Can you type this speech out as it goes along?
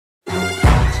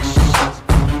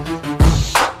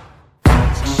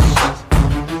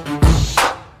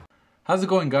How's it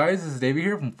going, guys? This is David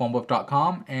here from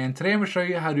phonebuff.com, and today I'm going to show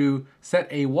you how to set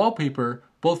a wallpaper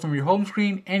both from your home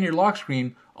screen and your lock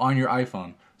screen on your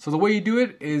iPhone. So the way you do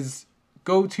it is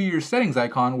go to your settings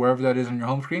icon, wherever that is on your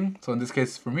home screen. So in this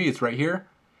case for me it's right here,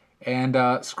 and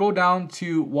scroll down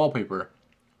to wallpaper.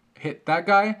 Hit that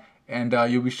guy and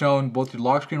you'll be shown both your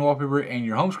lock screen wallpaper and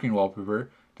your home screen wallpaper.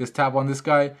 Just tap on this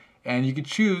guy and you can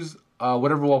choose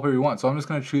whatever wallpaper you want. So I'm just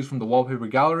going to choose from the wallpaper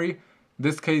gallery. In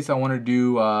this case I want to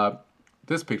do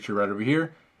this picture right over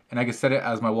here, and I can set it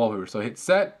as my wallpaper. So hit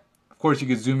set. Of course you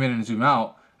can zoom in and zoom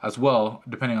out as well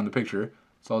depending on the picture.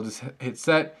 So I'll just hit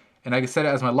set, and I can set it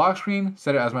as my lock screen,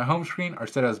 set it as my home screen, or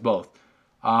set it as both.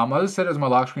 I'll just set it as my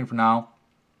lock screen for now.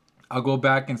 I'll go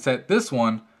back and set this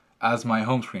one as my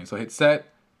home screen. So hit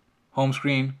set, home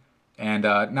screen, and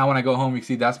now when I go home you can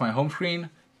see that's my home screen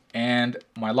and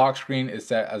my lock screen is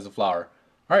set as a flower.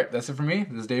 Alright, that's it for me.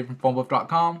 This is Dave from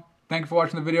phonebuff.com. Thank you for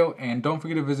watching the video, and don't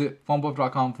forget to visit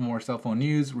phonebuff.com for more cell phone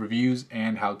news, reviews,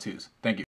 and how-tos. Thank you.